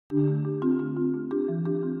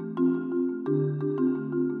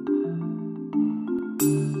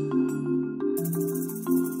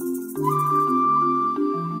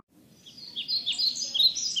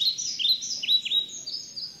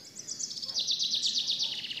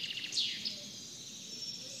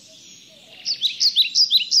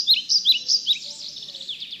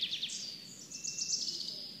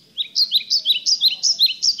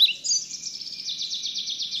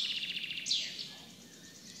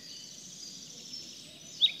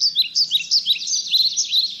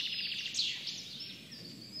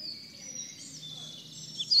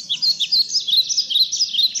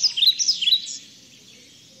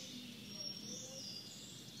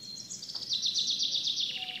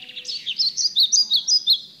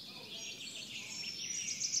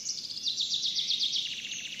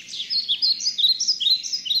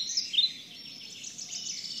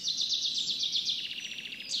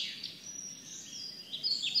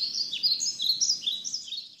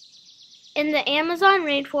In the Amazon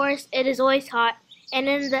rainforest, it is always hot, and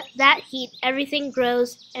in that heat, everything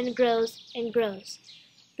grows and grows and grows.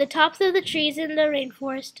 The tops of the trees in the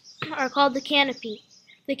rainforest are called the canopy.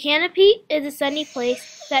 The canopy is a sunny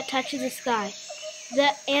place that touches the sky. The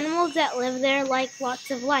animals that live there like lots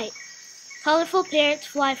of light. Colorful parrots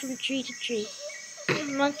fly from tree to tree.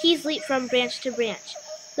 Monkeys leap from branch to branch.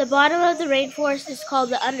 The bottom of the rainforest is called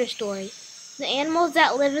the understory. The animals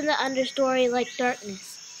that live in the understory like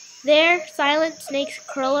darkness. There, silent snakes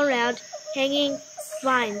curl around hanging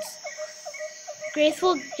vines.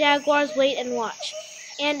 Graceful jaguars wait and watch.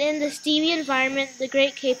 And in the steamy environment, the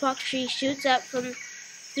Great Kapok Tree shoots up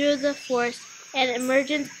through the forest and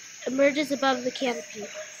emerges above the canopy.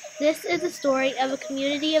 This is the story of a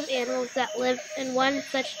community of animals that live in one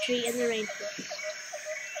such tree in the rainforest.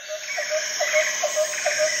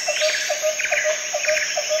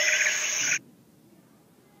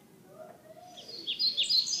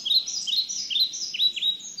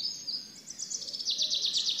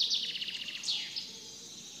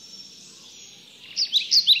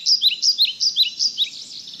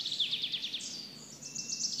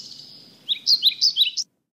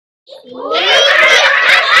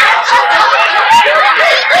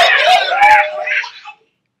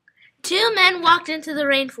 Two men walked into the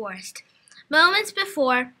rainforest. Moments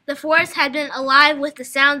before, the forest had been alive with the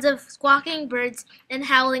sounds of squawking birds and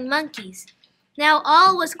howling monkeys. Now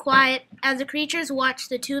all was quiet as the creatures watched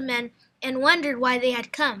the two men and wondered why they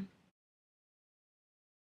had come.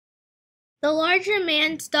 The larger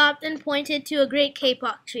man stopped and pointed to a great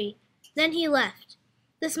kapok tree. Then he left.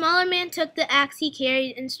 The smaller man took the axe he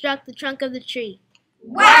carried and struck the trunk of the tree.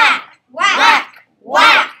 Whack! Whack!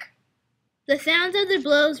 Whack! The sounds of the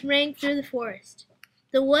blows rang through the forest.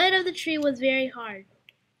 The wood of the tree was very hard.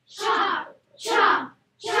 Chomp! Chomp!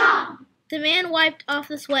 Chomp! The man wiped off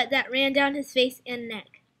the sweat that ran down his face and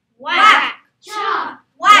neck. Whack! Chomp!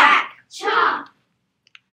 Whack! Chomp!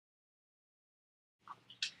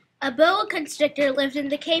 A boa constrictor lived in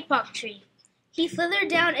the kapok tree. He slithered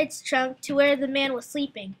down its trunk to where the man was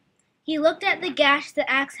sleeping. He looked at the gash the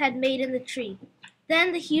axe had made in the tree.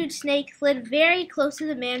 Then the huge snake slid very close to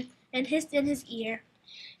the man and hissed in his ear.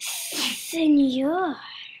 Senor,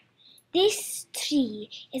 this tree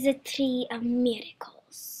is a tree of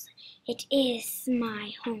miracles. It is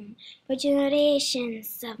my home where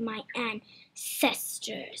generations of my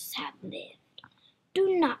ancestors have lived.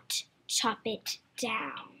 Do not chop it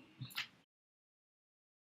down.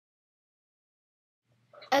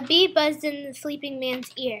 A bee buzzed in the sleeping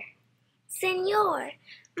man's ear. Senor,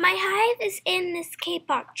 my hive is in this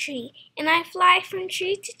kapok tree, and I fly from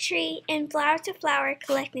tree to tree and flower to flower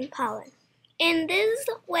collecting pollen. In this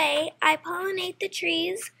way, I pollinate the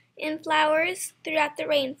trees and flowers throughout the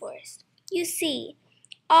rainforest. You see,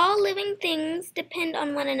 all living things depend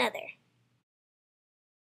on one another.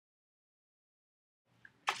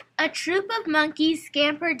 A troop of monkeys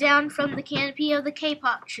scampered down from the canopy of the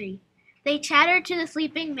kapok tree. They chattered to the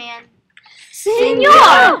sleeping man.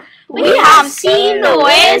 Senor, we have seen the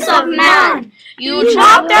ways of man. You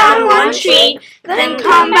chop down one tree, then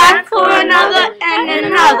come back for another and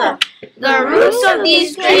another. The roots of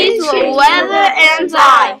these trees will wither and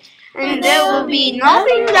die, and there will be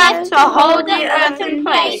nothing left to hold the earth in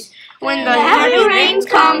place. When the heavy rains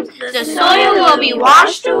come, the soil will be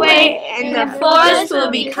washed away, and the forest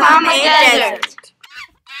will become a desert.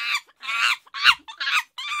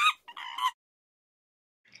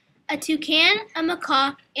 A toucan, a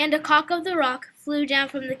macaw, and a cock of the rock flew down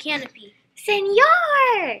from the canopy.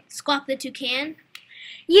 Senor, Squawked the toucan.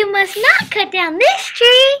 you must not cut down this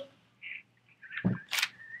tree.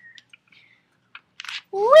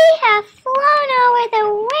 We have flown over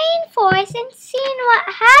the rainforest and seen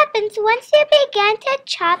what happens once you begin to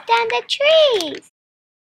chop down the trees.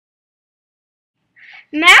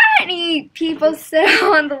 Many people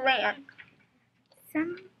settle on the land.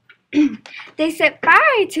 They set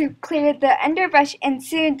fire to clear the underbrush, and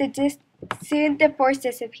soon the forest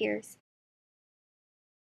disappears.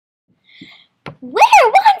 Where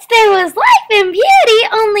once there was life and beauty,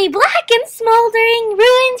 only black and smoldering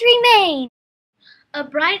ruins remain. A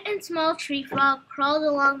bright and small tree frog crawled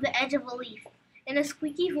along the edge of a leaf. In a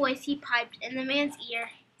squeaky voice he piped in the man's ear,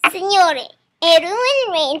 Signore, a ruined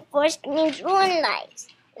rainforest means ruined lives.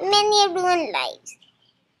 Many ruined lives.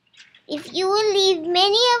 If you will leave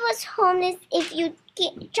many of us homeless if you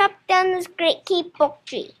chop down this great Kapok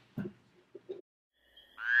tree.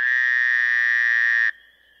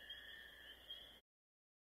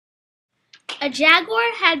 A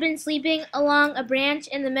jaguar had been sleeping along a branch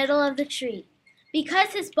in the middle of the tree. Because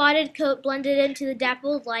his spotted coat blended into the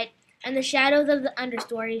dappled light and the shadows of the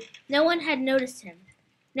understory, no one had noticed him.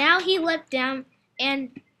 Now he leapt down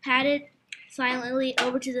and padded silently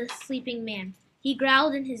over to the sleeping man. He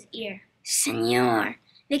growled in his ear, Senor,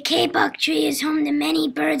 the Kapok tree is home to many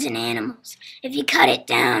birds and animals. If you cut it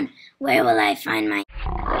down, where will I find my...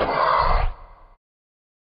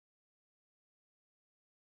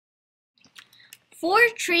 4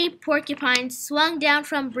 tree porcupines swung down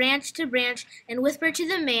from branch to branch and whispered to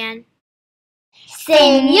the man,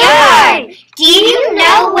 Senor, do you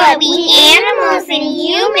know what we animals and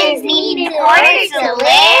humans need in order to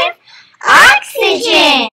live?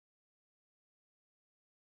 Oxygen!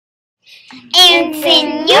 And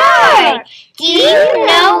Senor, do you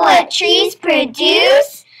know what trees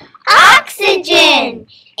produce? Oxygen!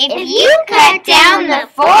 If you cut down the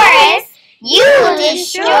forest, you will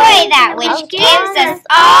destroy that which gives us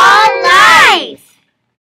all life.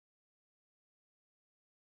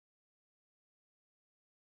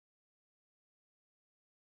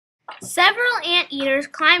 Several anteaters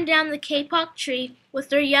climbed down the kapok tree with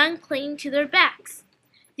their young clinging to their backs.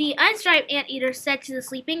 The unstriped anteater said to the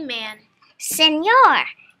sleeping man, Senor,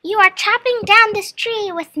 you are chopping down this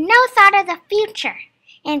tree with no thought of the future.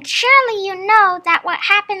 And surely you know that what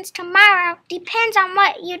happens tomorrow depends on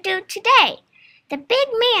what you do today. The big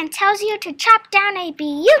man tells you to chop down a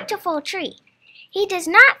beautiful tree. He does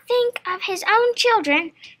not think of his own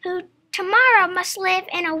children who tomorrow must live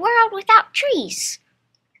in a world without trees.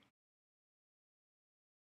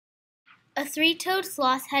 A 3-toed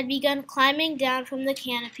sloth had begun climbing down from the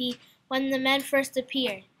canopy when the men first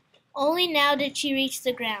appeared. Only now did she reach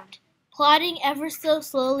the ground. Plodding ever so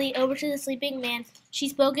slowly over to the sleeping man, she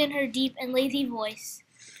spoke in her deep and lazy voice.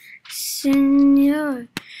 Senor,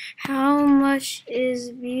 how much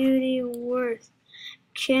is beauty worth?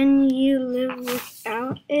 Can you live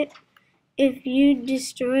without it? If you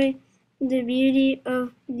destroy the beauty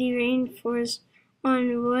of the rainforest,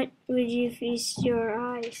 on what would you feast your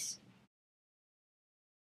eyes?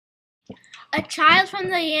 A child from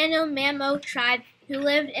the Yanomamo tribe who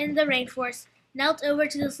lived in the rainforest knelt over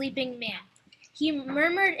to the sleeping man. He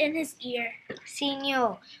murmured in his ear,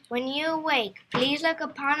 Senor, when you awake, please look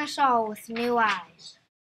upon us all with new eyes.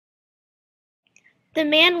 The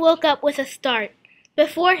man woke up with a start.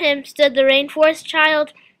 Before him stood the rainforest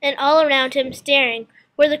child, and all around him, staring,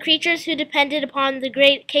 were the creatures who depended upon the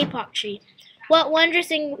great kapok tree. What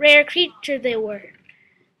wondrous and rare creatures they were!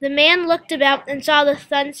 The man looked about and saw the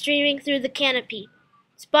sun streaming through the canopy.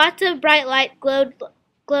 Spots of bright light glowed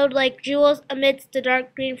like jewels amidst the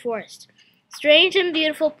dark green forest. Strange and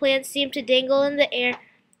beautiful plants seemed to dangle in the air,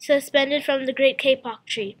 suspended from the great kapok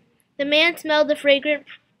tree. The man smelled the fragrant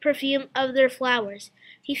perfume of their flowers.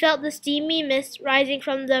 He felt the steamy mist rising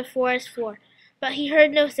from the forest floor, but he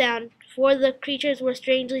heard no sound, for the creatures were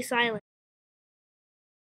strangely silent.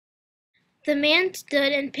 The man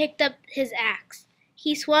stood and picked up his axe.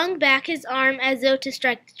 He swung back his arm as though to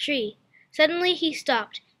strike the tree. Suddenly he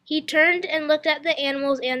stopped. He turned and looked at the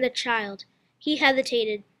animals and the child. He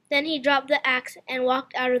hesitated. Then he dropped the axe and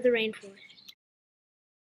walked out of the rainforest.